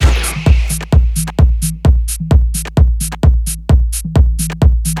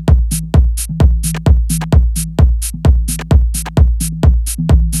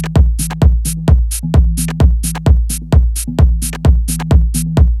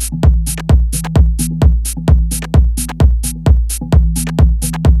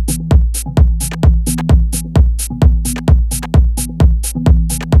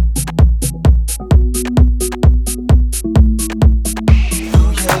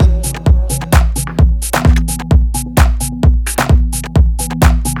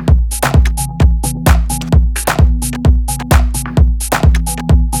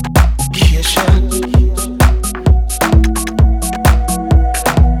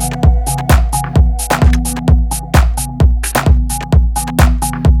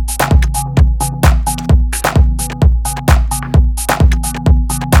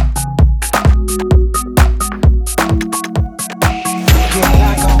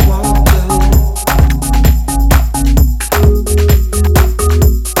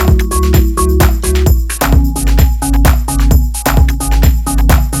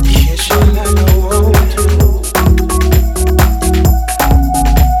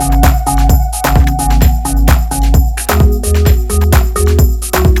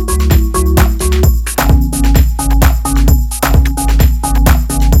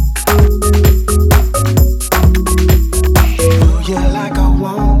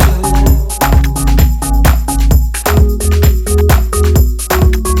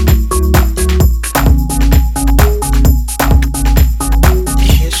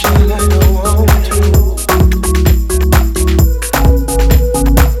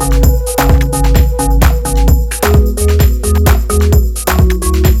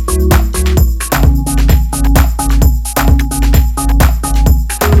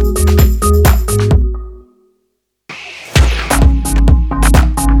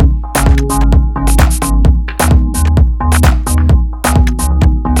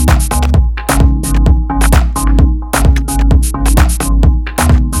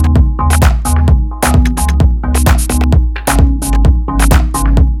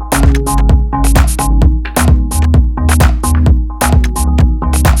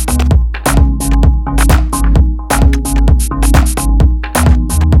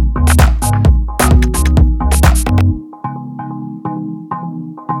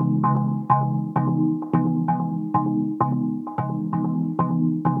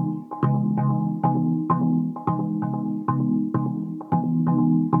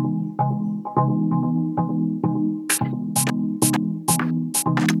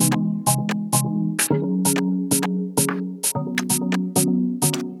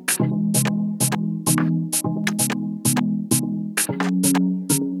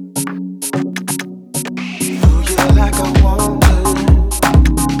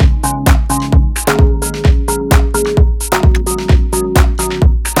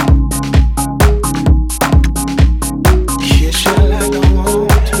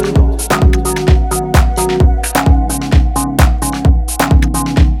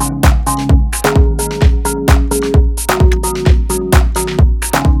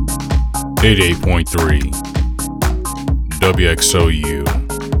88.3 WXOU,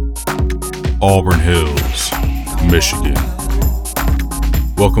 Auburn Hills, Michigan.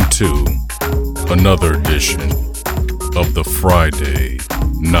 Welcome to another edition of the Friday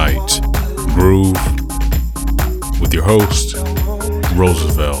Night Groove with your host,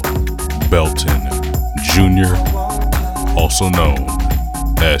 Roosevelt Belton Jr., also known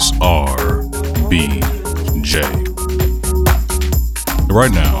as RBJ.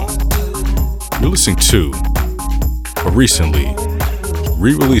 Right now, you're listening to a recently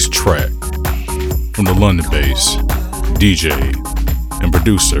re-released track from the London-based DJ and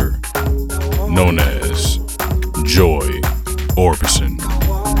producer known as Joy Orbison.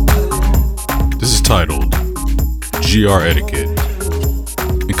 This is titled GR Etiquette.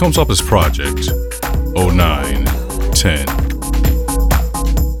 It comes off his project 0910.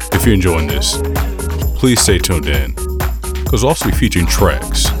 If you're enjoying this, please stay tuned in, because we'll also be featuring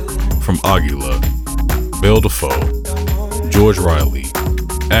tracks from Aguila, Belle Defoe, George Riley,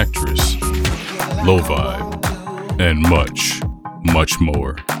 Actress, Low Vibe, and much, much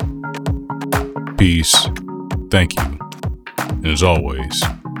more. Peace, thank you, and as always,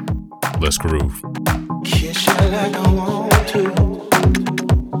 let's groove. Kiss you like I want to.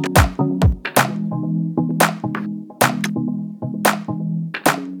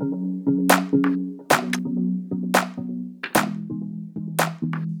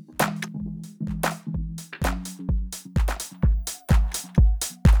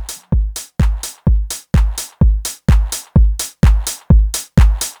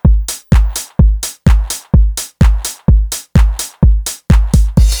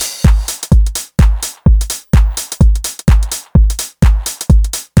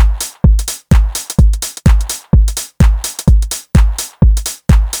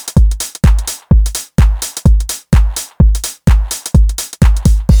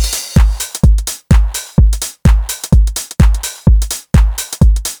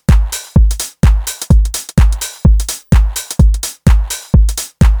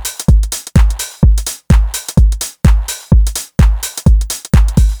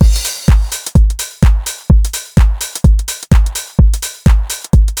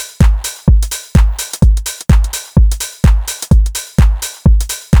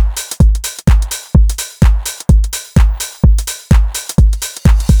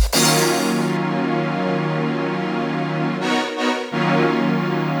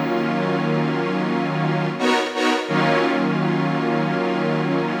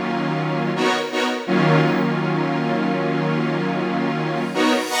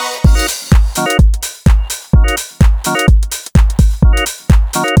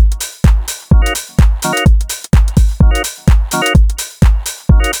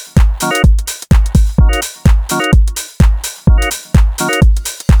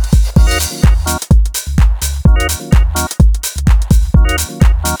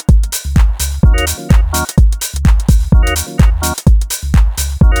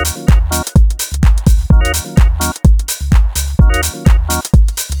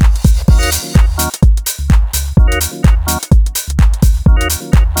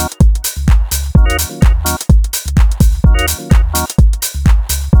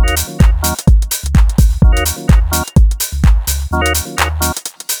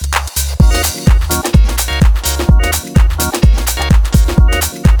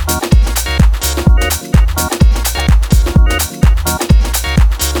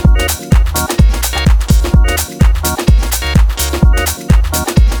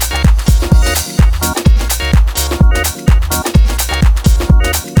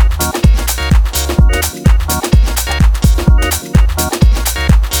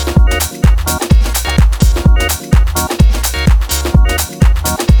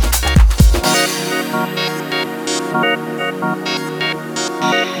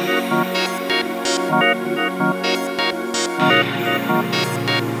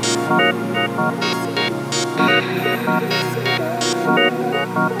 Oh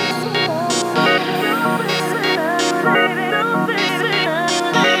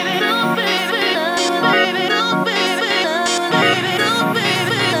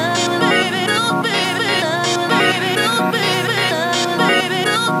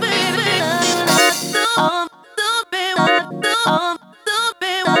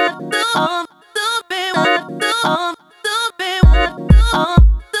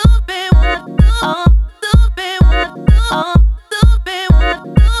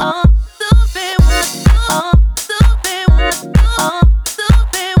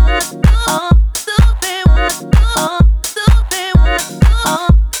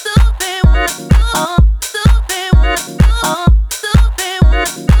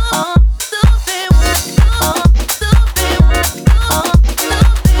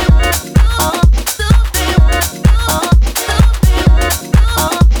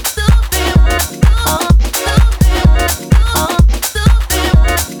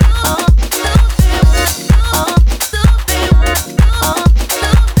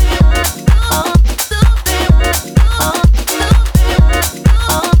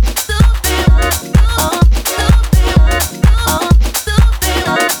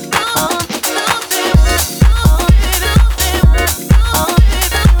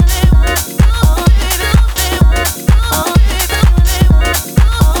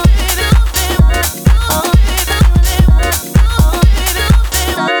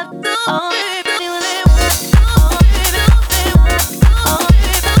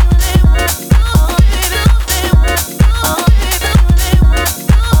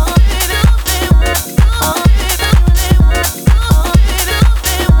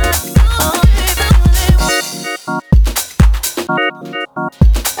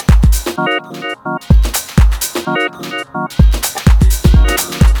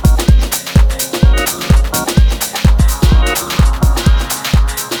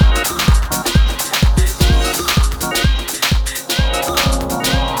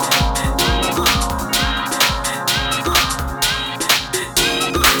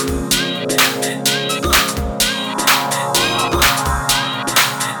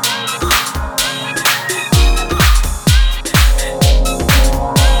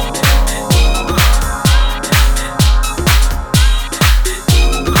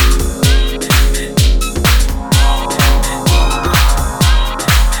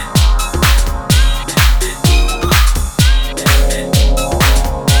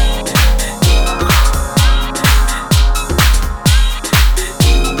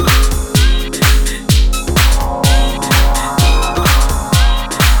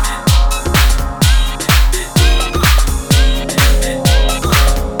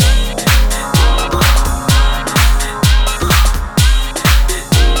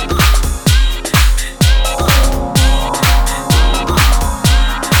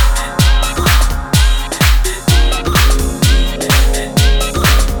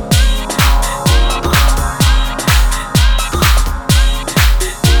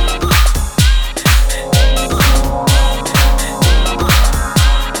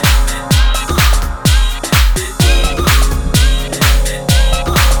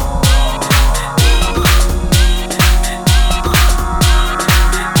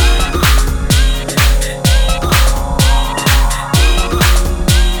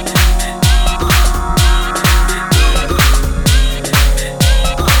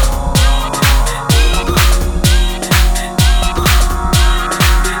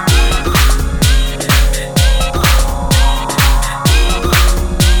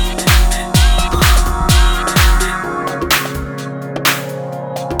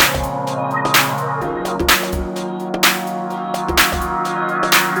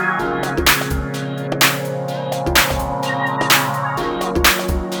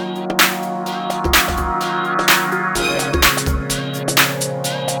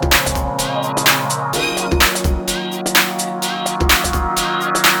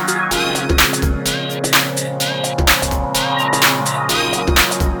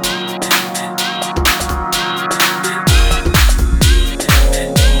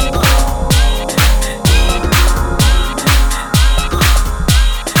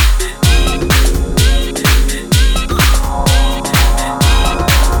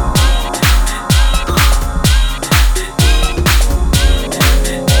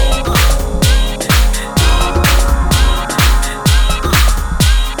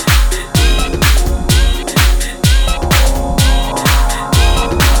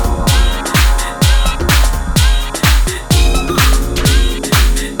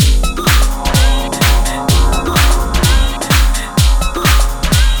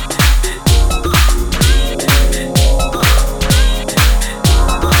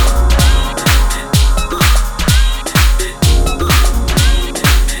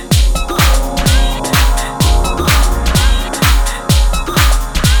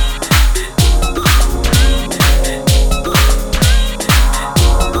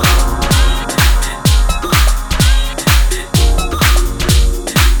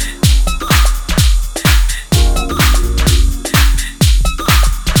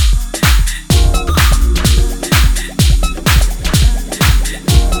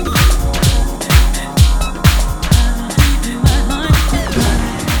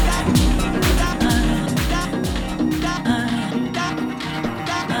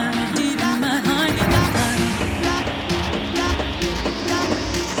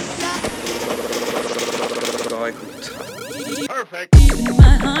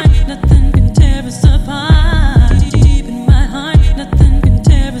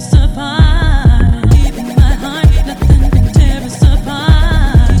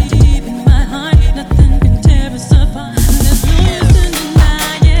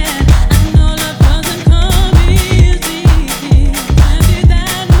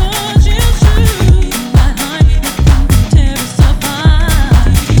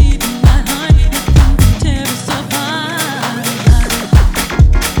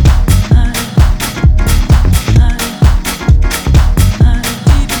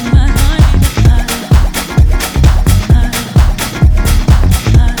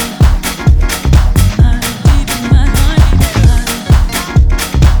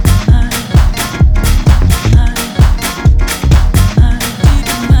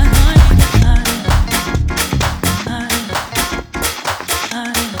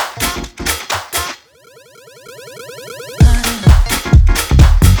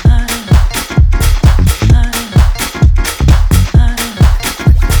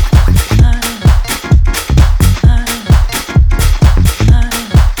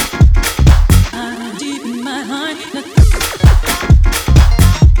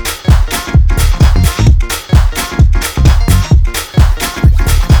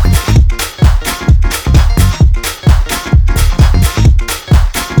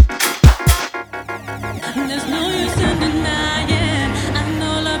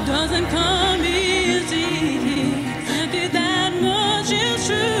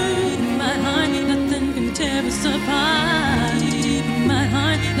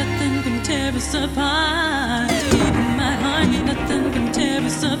Deep in my heart.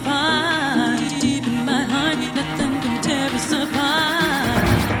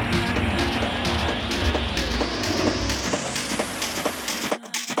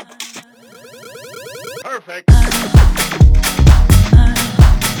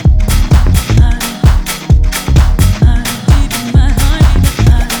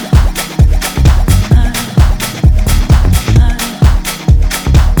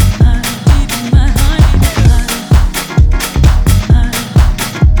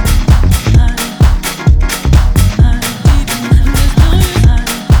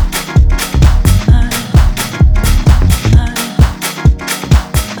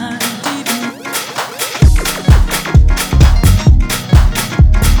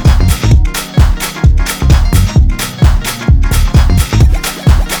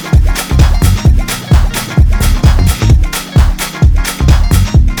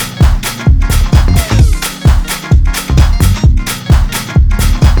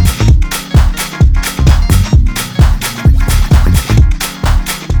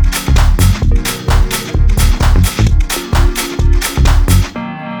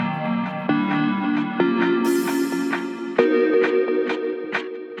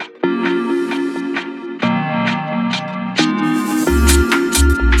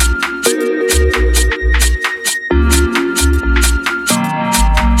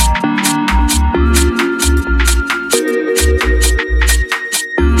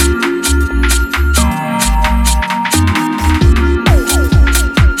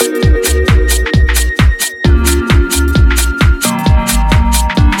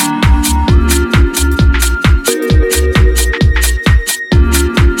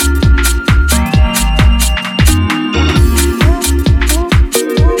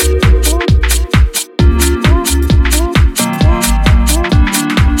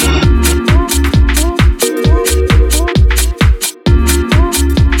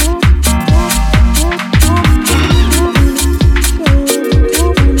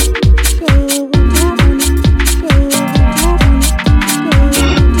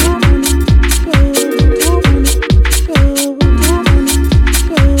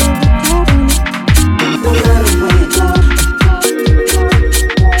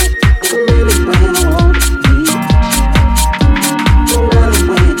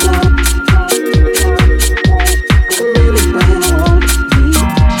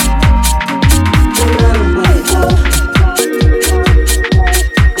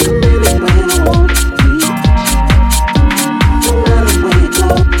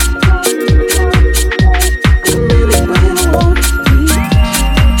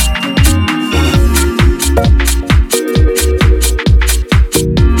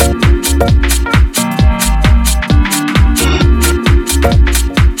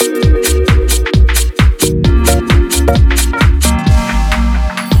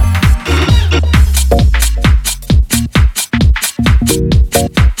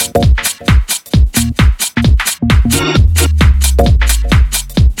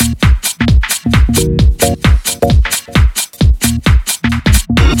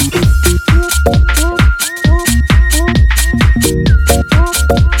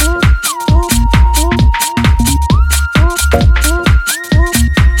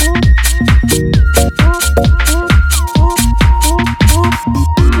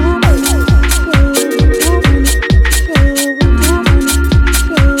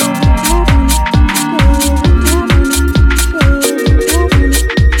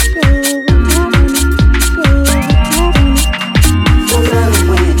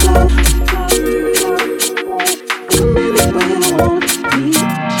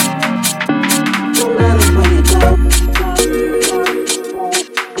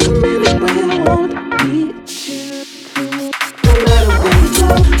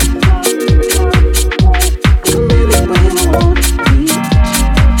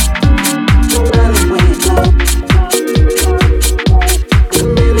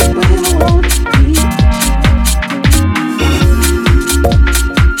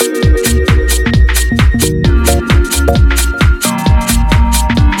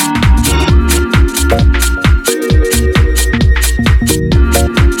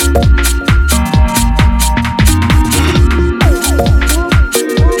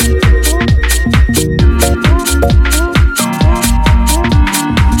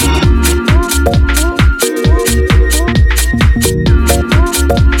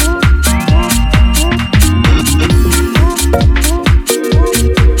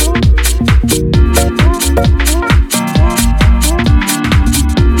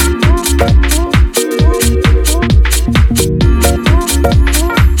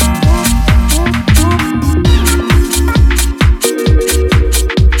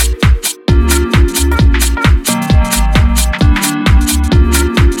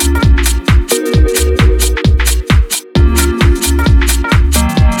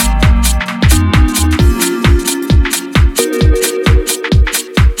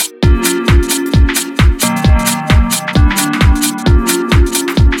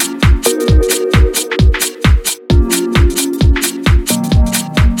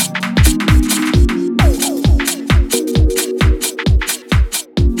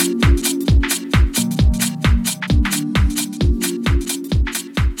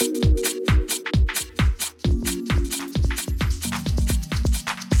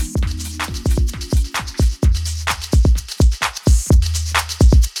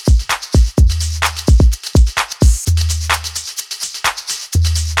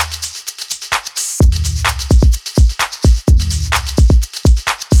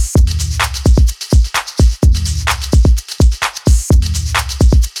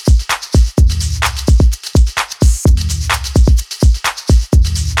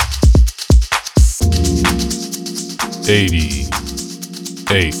 88.3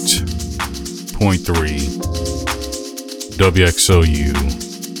 WXOU,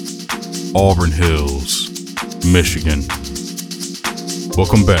 Auburn Hills, Michigan.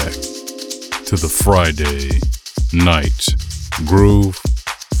 Welcome back to the Friday Night Groove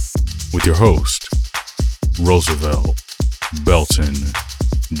with your host, Roosevelt Belton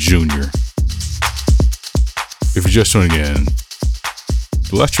Jr. If you're just tuning in,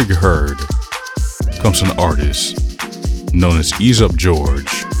 the last track you heard comes from an artist known as Ease Up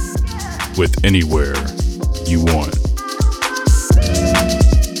George with Anywhere You Want.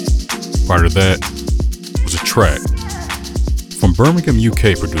 Prior to that was a track from Birmingham,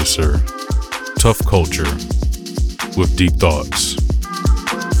 UK producer Tough Culture with Deep Thoughts.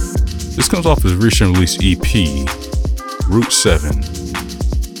 This comes off his recent release EP, Route 7,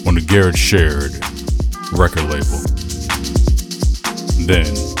 on the Garrett Shared record label.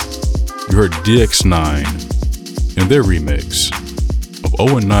 Then you heard DX9 in their remix of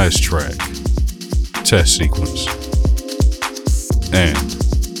Owen Nye's track, Test Sequence. And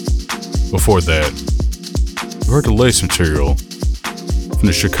before that, you heard the latest material from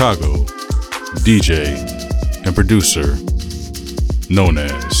the Chicago DJ and producer known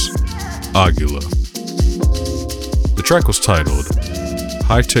as Aguila. The track was titled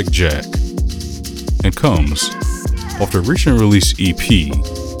High Tech Jack and comes off the recent release EP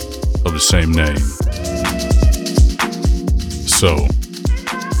of the same name. So,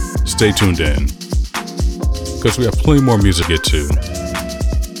 stay tuned in, because we have plenty more music to get to.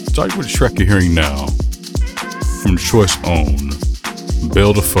 Starting with the track you're hearing now from the Choice own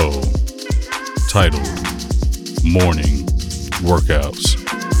Belle Defoe, titled Morning Workouts.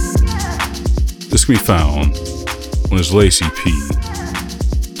 This can be found on his latest EP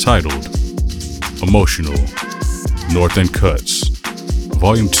titled Emotional North End Cuts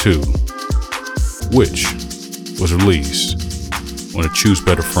Volume 2, which was released on the Choose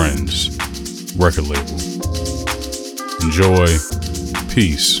Better Friends record label. Enjoy,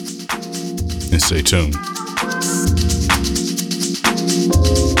 peace, and stay tuned.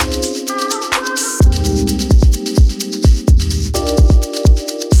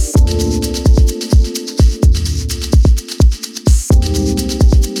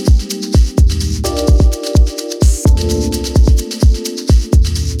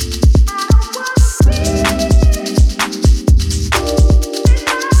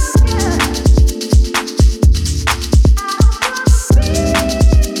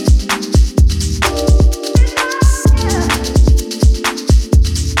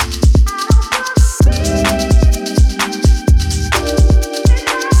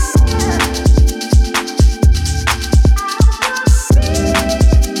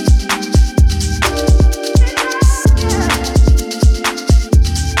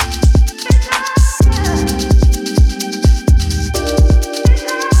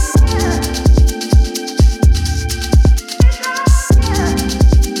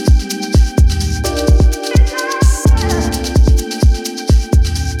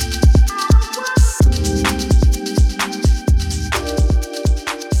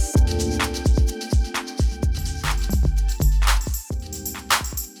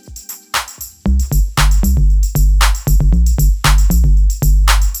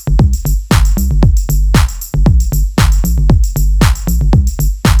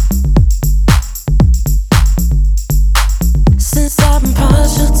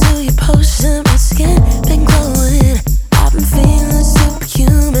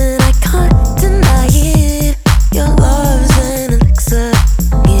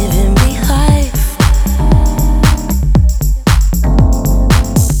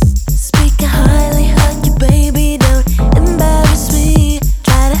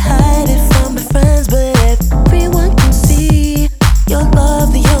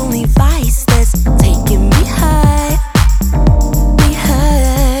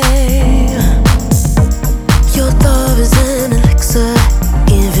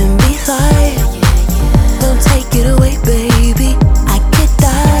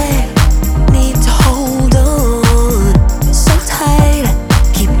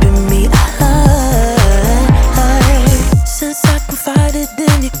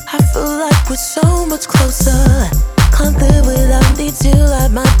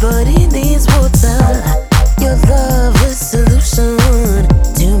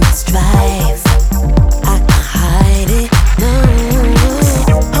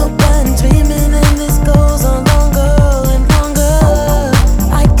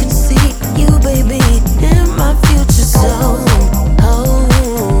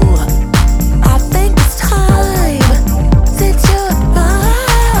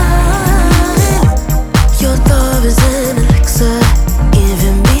 Your love is in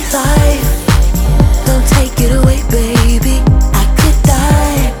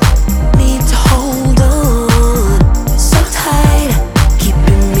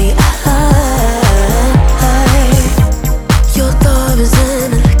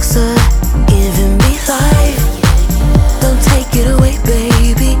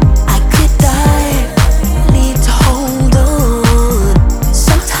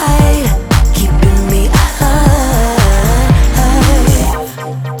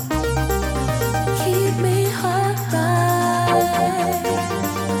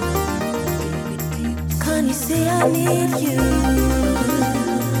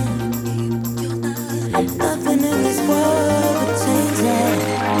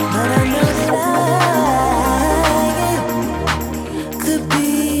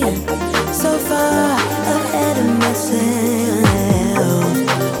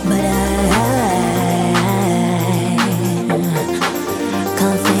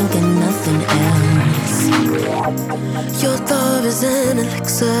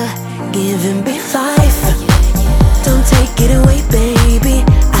giving me life. Don't take it away, baby.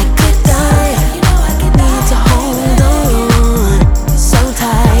 I could die. Need to hold on so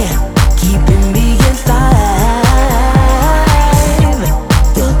tight, keeping me alive.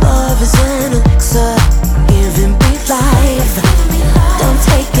 Your love is an elixir, giving me life. Don't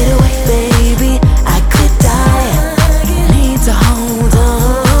take it away, baby. I could die. Need to hold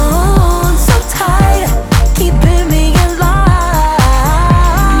on so tight, keeping me alive.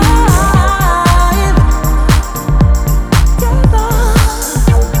 Your love is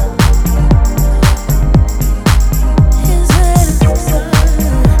an elixir,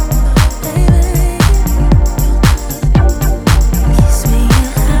 baby. Keeps me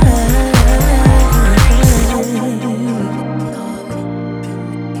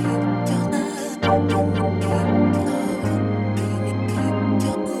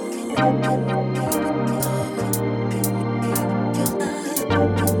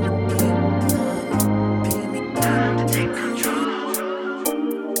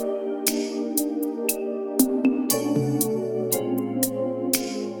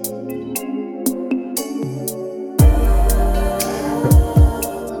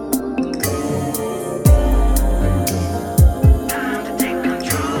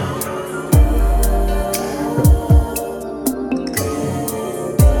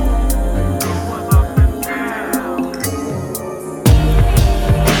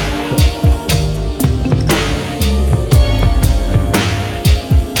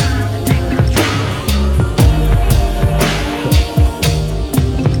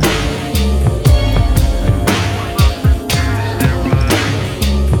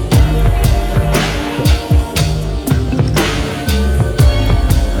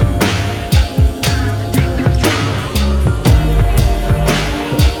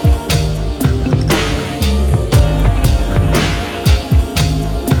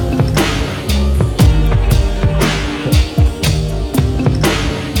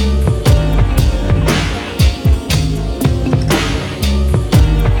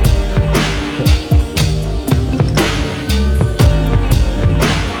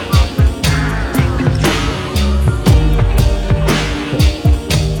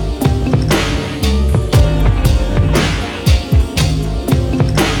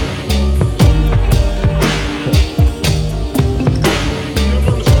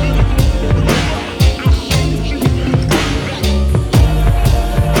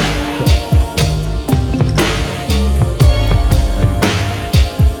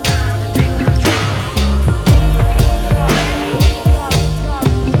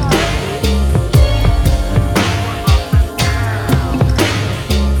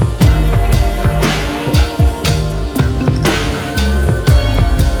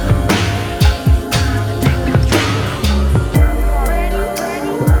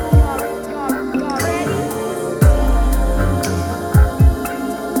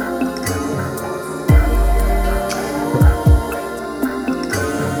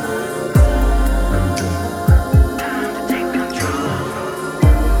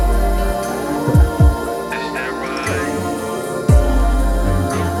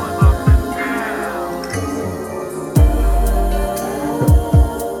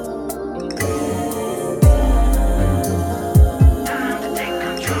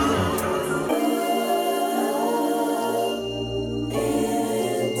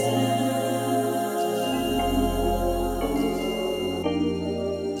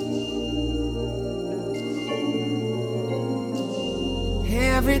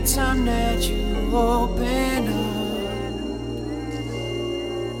every time that you open up.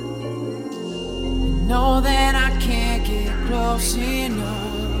 You know that I can't get close enough.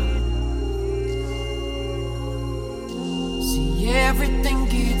 See, everything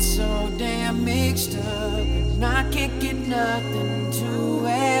gets so damn mixed up, and I can't get nothing to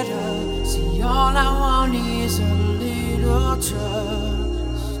add up. See, all I want is a little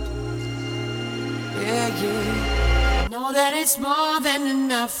trust. Yeah, yeah. Know that it's more than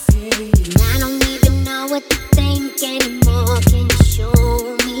enough, yeah. And I don't even know what to think anymore. Can you show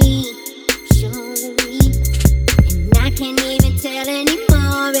me, and I can't even tell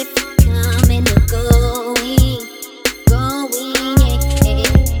anymore if you're coming or going, yeah.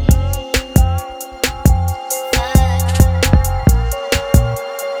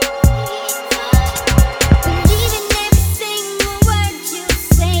 Believing every single word you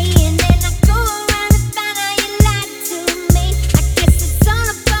say, and then I go around and find out you lied to me. I guess it's all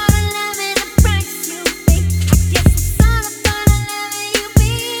about a love and a price you pay. I guess it's all about a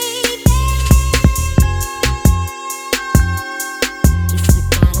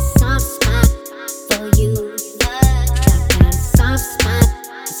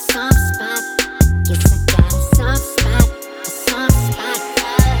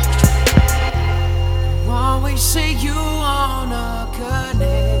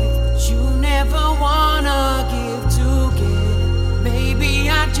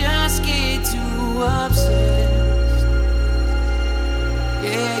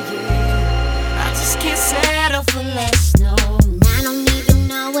just can't settle for less, no. And I don't even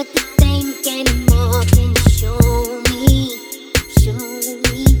know what to think anymore. Can you show me? Show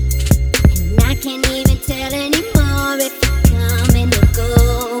me. And I can't even tell anymore if you're coming or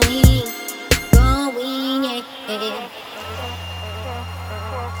going. Going, yeah.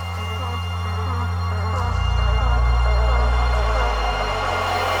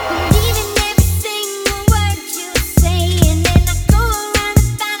 Believing every single word you say, and then I go around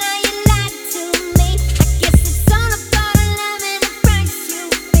and find out you lied to me. I guess it's all about loving the price you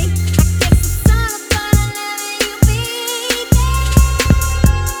pay. I guess it's all about loving you, baby.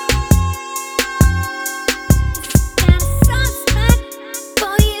 Got a soft spot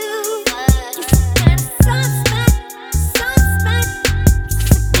for you. Got a soft spot, soft spot.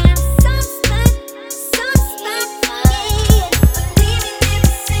 Got a soft spot, soft spot, yeah. Believing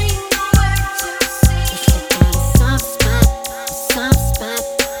every single word you say. Got a soft spot,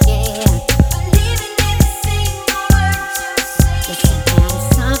 yeah. Believing every single word you say. Got a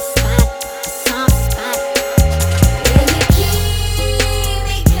soft spot. Will you keep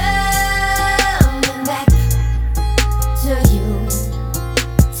me coming back to you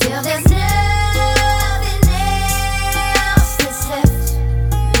till there's nothing else that's left?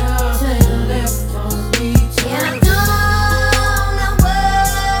 Nothing left for me to do. And I don't know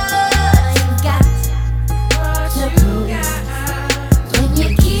what you got to prove when you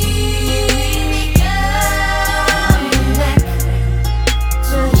keep me coming back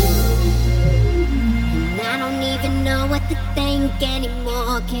to you. And I don't even know what to think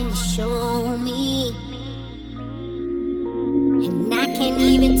anymore. Can you show me? And I can't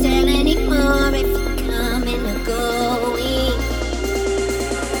even tell anymore if you're coming or going.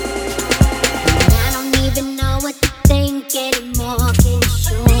 And I don't even know what to think anymore. Can you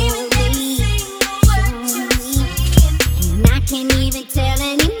show me? Show me. And I can't even tell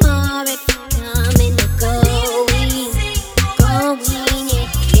anymore if you're coming or going. Going, yeah.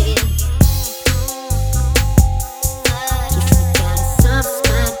 Guess I got a soft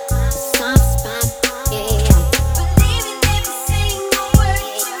spot, yeah. Believing every single word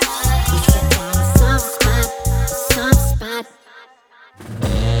you say. Guess I got a soft spot.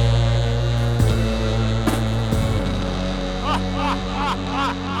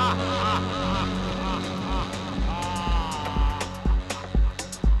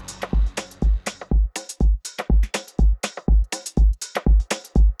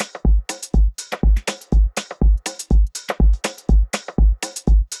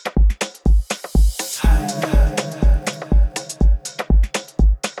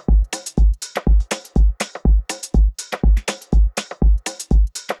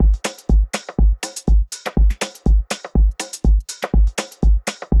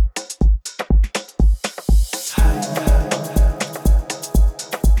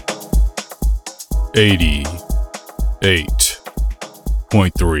 .3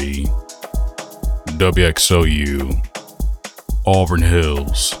 WXOU, Auburn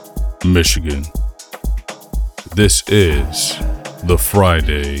Hills, Michigan. This is the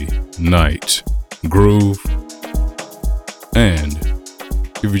Friday Night Groove. And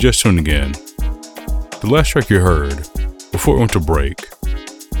if you're just tuning in, the last track you heard before we went to break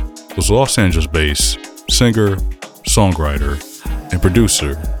was Los Angeles-based singer, songwriter, and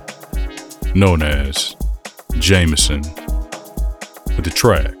producer known as Jameson with the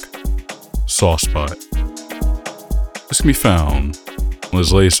track Soft Spot. This can be found on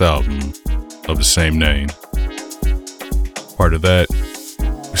his latest album of the same name. Part of that,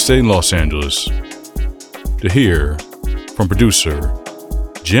 we stayed in Los Angeles to hear from producer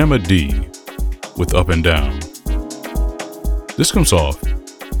Jamma D with Up and Down. This comes off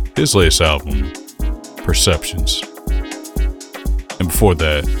his latest album, Perceptions. And before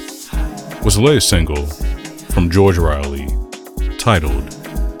that was the latest single from George Riley titled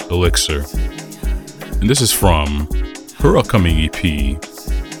Elixir. And this is from her upcoming EP,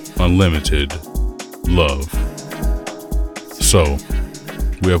 Unlimited Love. So,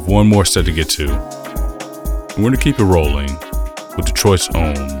 we have one more set to get to. We're going to keep it rolling with Detroit's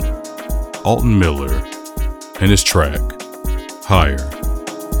own Alton Miller and his track, Higher,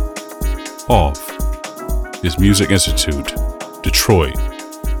 off his Music Institute Detroit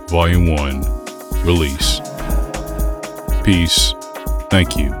Volume 1 release. Peace,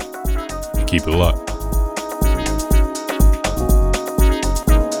 thank you, and keep it locked.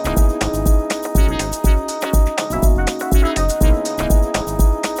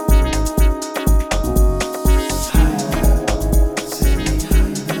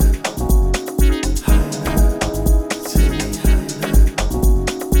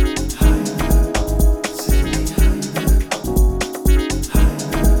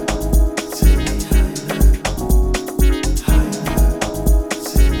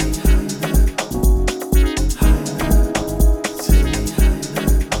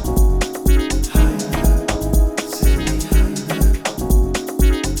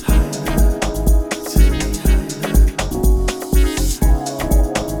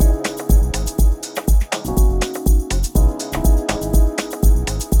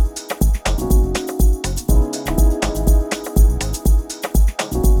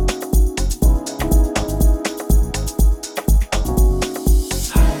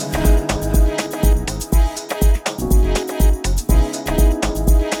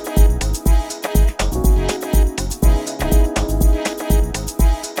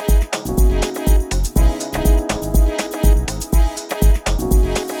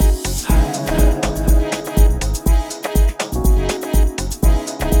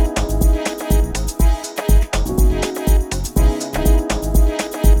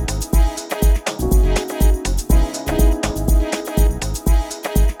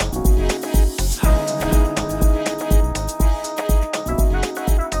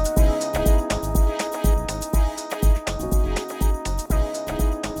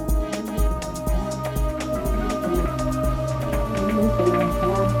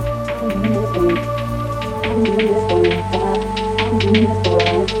 Onto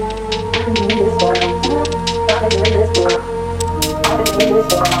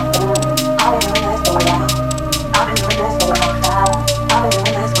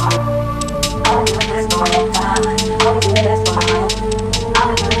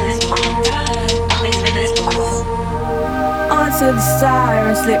the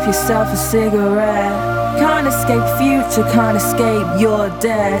siren, slip yourself a cigarette. Can't escape future, can't escape your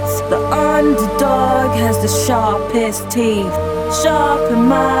debts. The underdog has the sharpest teeth, sharp in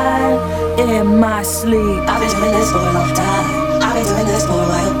mine, in my sleep. I've been doing this for a long time. I've been doing this for a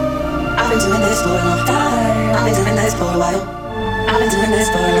while. I've been doing this for a long time. I've been doing this for a while. I've been doing this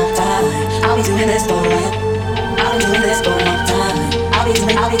for a long time. I'll be doing this for a while. I've been doing this for a long time. I'll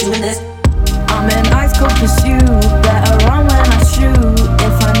be doing this. I'm in ice cold pursuit, better run when I shoot.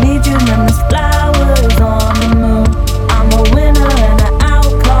 If I need you, then there's flowers on the moon. I'm a winner and an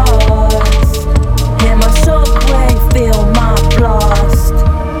outcast. Hear my shockwave, feel my blast.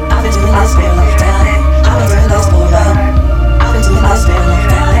 I've been doing this for a long time. I've been doing this for a while. I've been doing this for a long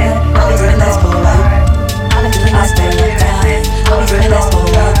time. I've been doing this for a while. I've been doing this for a long time. I'll be doing this for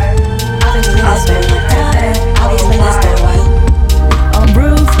a while. I've been doing this for a long time. I'll be doing this for a while. I'm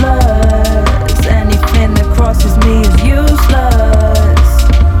ruthless. Anything that crosses me is useless.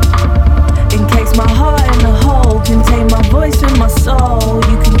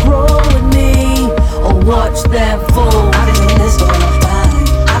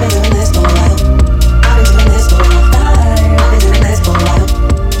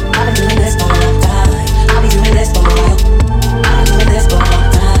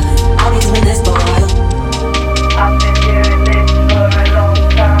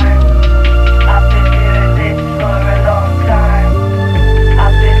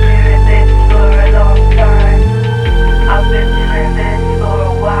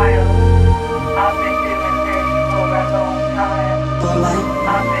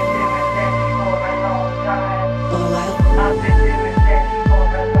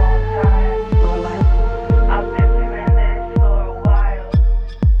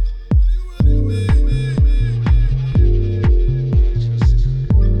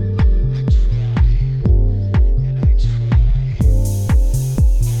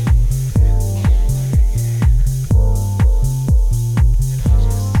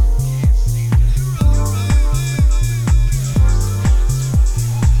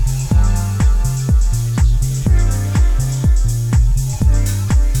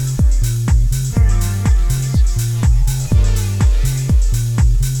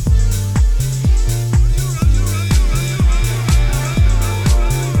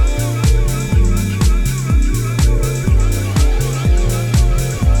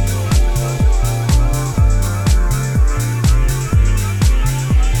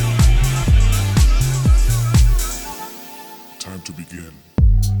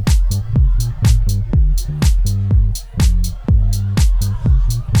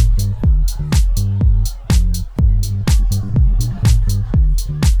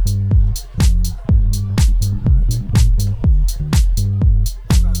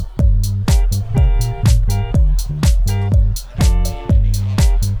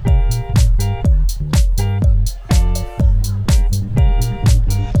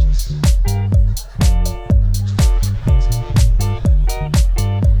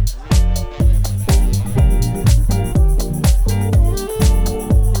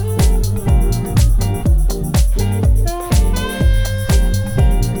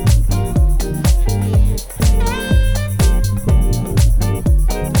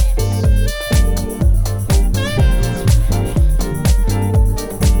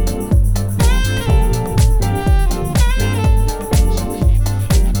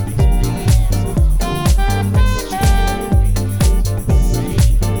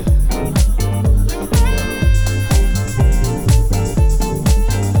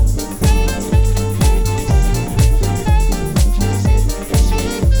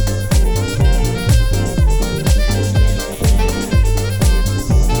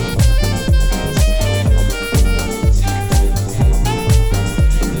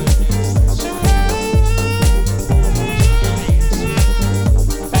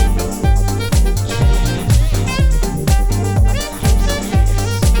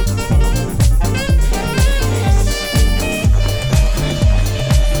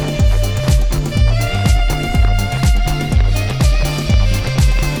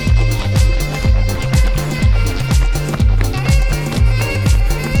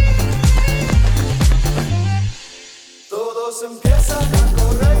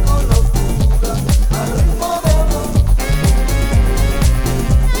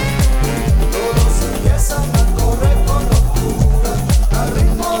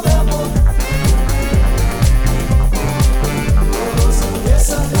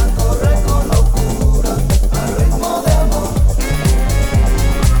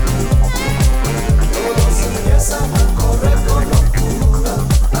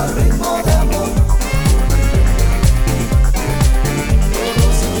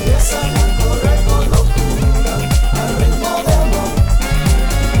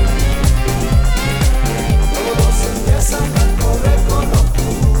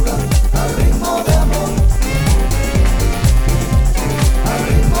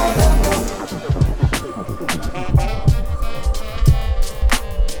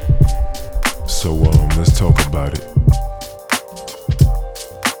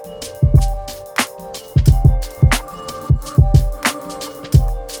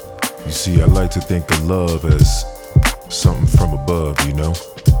 You see, I like to think of love as something from above, you know?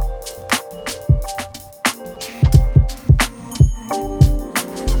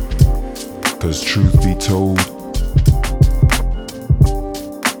 Cause truth be told,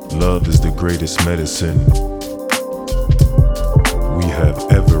 love is the greatest medicine we have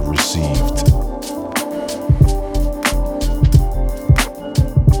ever received.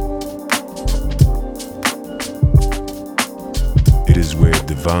 It is where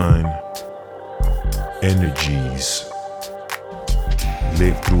divine energies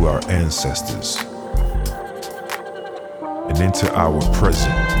live through our ancestors and into our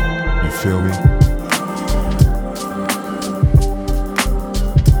present. You feel me?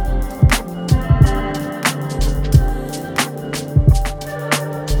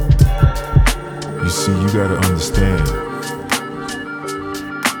 You see, you gotta understand,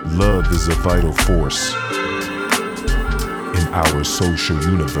 love is a vital force in our social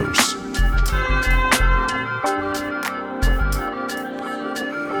universe.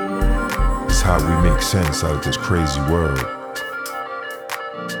 It's how we make sense out of this crazy world.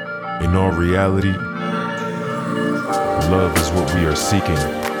 In all reality, love is what we are seeking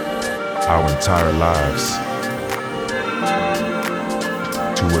our entire lives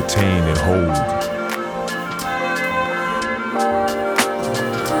to attain and hold.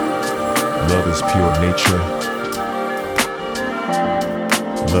 Love is pure nature.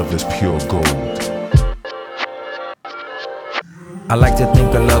 Love is pure gold. I like to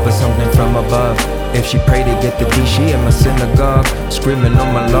think of love as something from above. If she prayed to get the D, she in my synagogue, screaming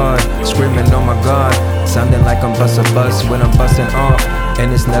on my Lord, screaming on my God, sounding like I'm bust a bus when I'm busting off,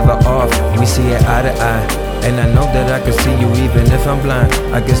 and it's never off. We see it eye to eye, and I know that I can see you even if I'm blind.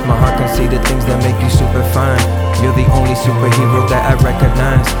 I guess my heart can see the things that make you super fine. You're the only superhero that I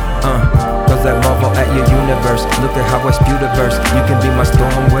recognize. Cause I marvel at your universe. Look at how I spew the verse. You can be my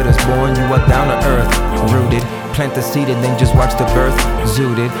storm, where it's born. You are down to earth, rooted. Plant the seed and then just watch the birth.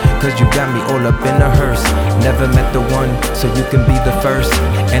 Zooted, cause you got me all up in a hearse. Never met the one, so you can be the first.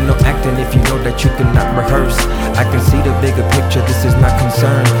 And no acting if you know that you cannot rehearse. I can see the bigger picture, this is not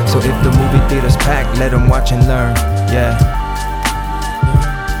concerned. So if the movie theater's packed, let them watch and learn. Yeah,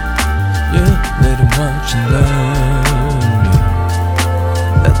 let them watch and learn.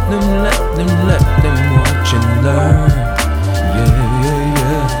 Let them watch and learn. Yeah.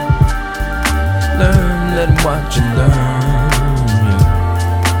 Learn, let them watch and learn.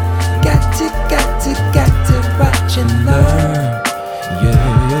 Got to watch and learn. Yeah.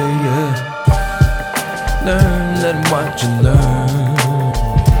 Learn, let them watch and learn.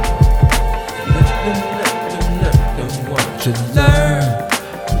 Let them watch and learn.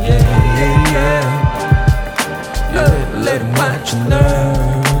 Yeah. Let them watch and learn.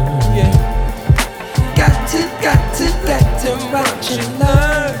 Yeah. Got to watch and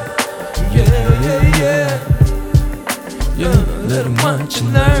learn. Yeah. Let them watch and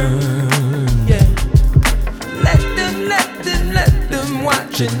learn. Yeah. Let them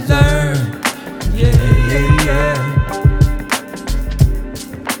watch and learn. Yeah.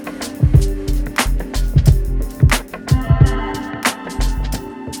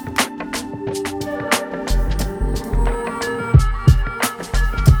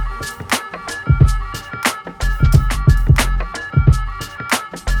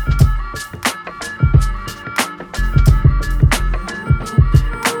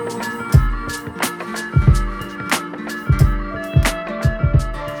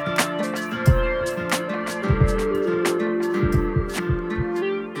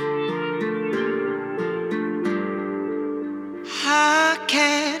 I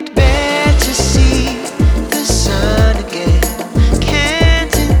can't bear to see the sun again.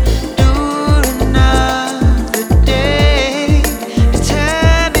 Can't endure another day.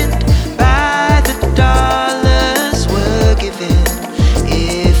 Determined by the dollars we're given.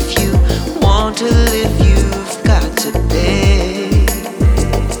 If you want to live, you've got to pay.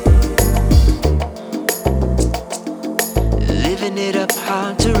 Living it up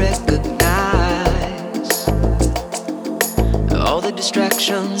hard to recognize all the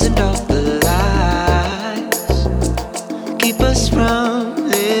distractions and all the lies keep us from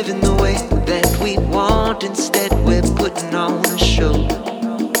living the way that we want. Instead, we're putting on a show.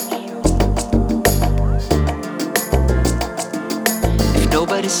 If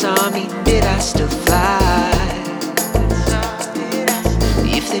nobody saw me, did I still fly?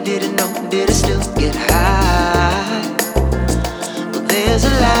 If they didn't know, did I still get high? Well, there's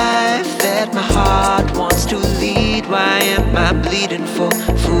a life that my heart wants to lead. Why am I bleeding for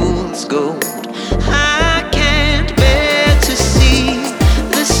fool's gold? I can't bear to see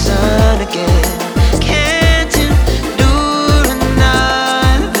the sun again. Can't endure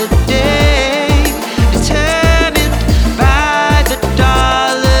another day.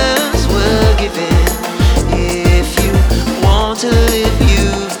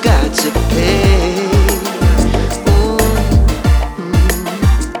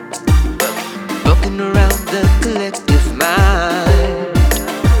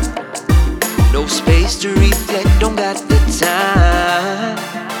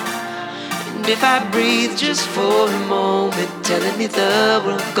 I breathe just for a moment, telling me the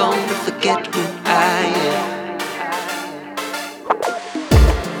world gonna forget who I am.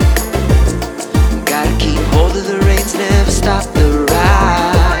 Gotta keep hold of the reins, never stop the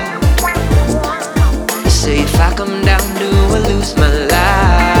ride. You say if I come down, do I lose my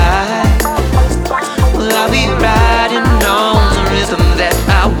life? Well, I'll be riding on the rhythm that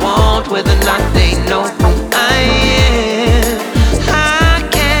I want, whether or not they know who I am. I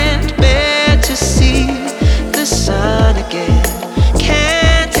can't bear to see the sun again.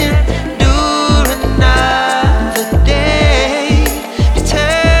 Can't endure another day.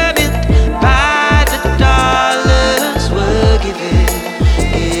 Determined by the dollars we're given.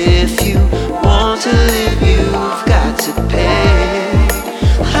 If you want to live, you've got to pay.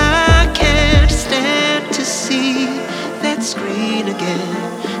 I can't stand to see that screen again,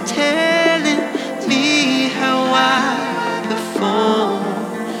 telling me how I perform.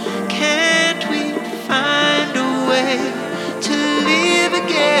 Can't we find a way to live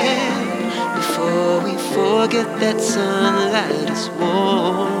again before we forget that sunlight is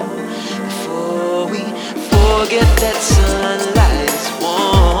warm? Before we forget that sunlight is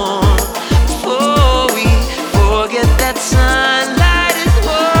warm. Before we forget that sunlight is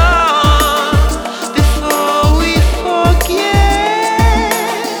warm. Before we forget.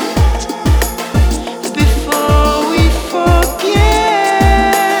 Before we forget.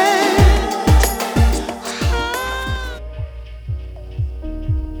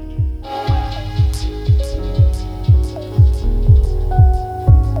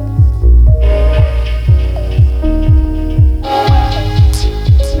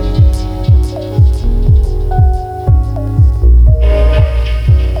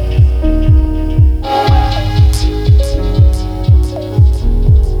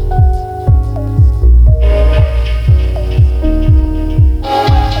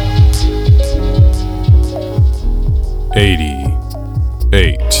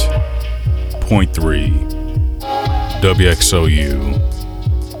 88.3 WXOU,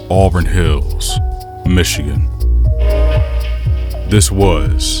 Auburn Hills, Michigan. This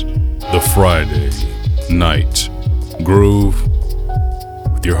was the Friday Night Groove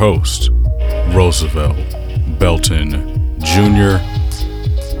with your host, Roosevelt Belton Jr.,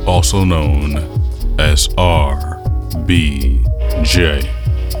 also known as RBJ.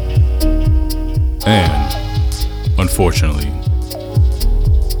 And, unfortunately,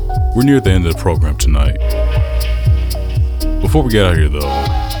 we're near the end of the program tonight. Before we get out of here, though,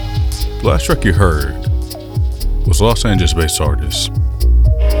 the last track you heard was Los Angeles-based artist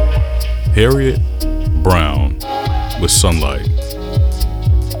Harriet Brown with Sunlight.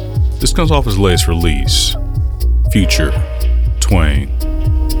 This comes off his latest release, Future Twang.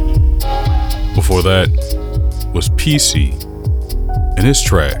 Before that was PC and his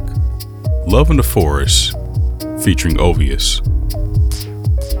track Love in the Forest featuring Ovius,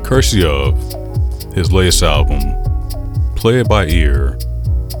 courtesy of his latest album, Play It By Ear,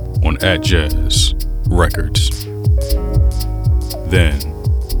 on At Jazz Records. Then,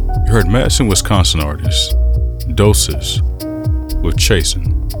 you heard Madison, Wisconsin artist Doses with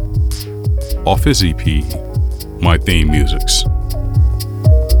Chasin', off his EP, My Theme Musics.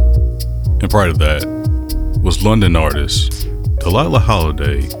 And prior to that was London artist Delilah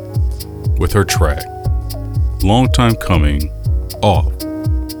Holiday with her track, Long Time Coming, off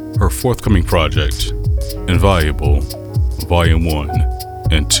her forthcoming project, Invaluable, Volume 1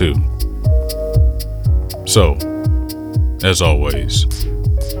 and 2. So, as always,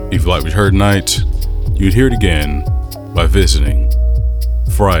 if you like what you heard tonight, you'd hear it again by visiting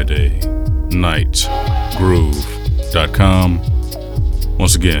FridayNightGroove.com.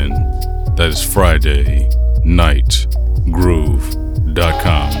 Once again, that is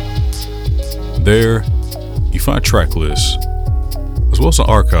FridayNightGroove.com. There, you find track lists, as well as an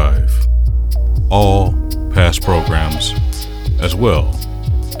archive, all past programs, as well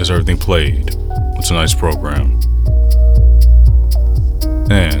as everything played on tonight's program.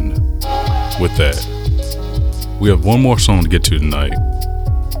 And with that, we have one more song to get to tonight,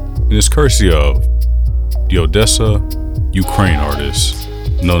 and it's courtesy of the Odessa, Ukraine artist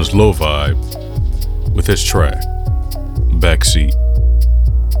known as Low Vibe with his track, Backseat.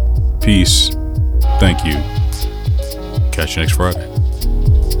 Peace, thank you, catch you next Friday.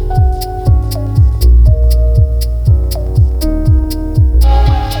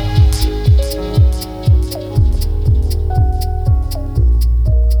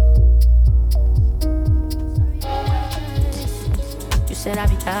 Said I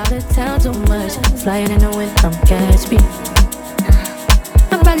be out of town too much, flying in the wind from Gatsby.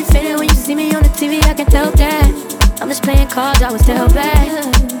 I'm probably faded when you see me on the TV, I can tell that I'm just playing cards, I was still bad.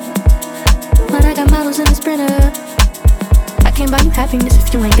 But I got models in the Sprinter. I can't buy you happiness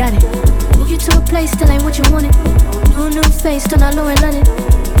if you ain't got it. Move you to a place still ain't what you wanted. New face, still not low in London.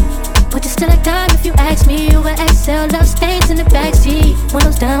 But you still like time if you ask me. You got XL love stains in the backseat.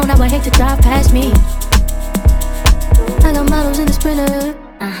 Windows down, now I hate to drive past me. I got models in the Sprinter.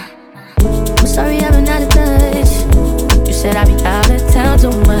 I'm sorry I've been out of touch. You said I'd be out of town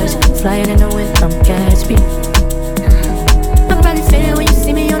too much. Flyer than the wind, I'm Gatsby. I'm probably feeling when you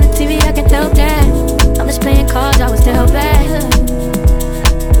see me on the TV, I can help that. I'm just playing cards, I was dealt bad.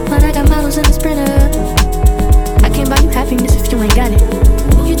 But I got models in the Sprinter. I can't buy you happiness if you ain't got it.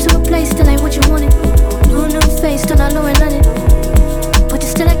 Move you to a place, still ain't what you wanted. New face, still not low in London. But you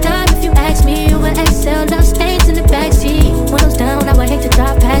still like time if you ask me. You an XL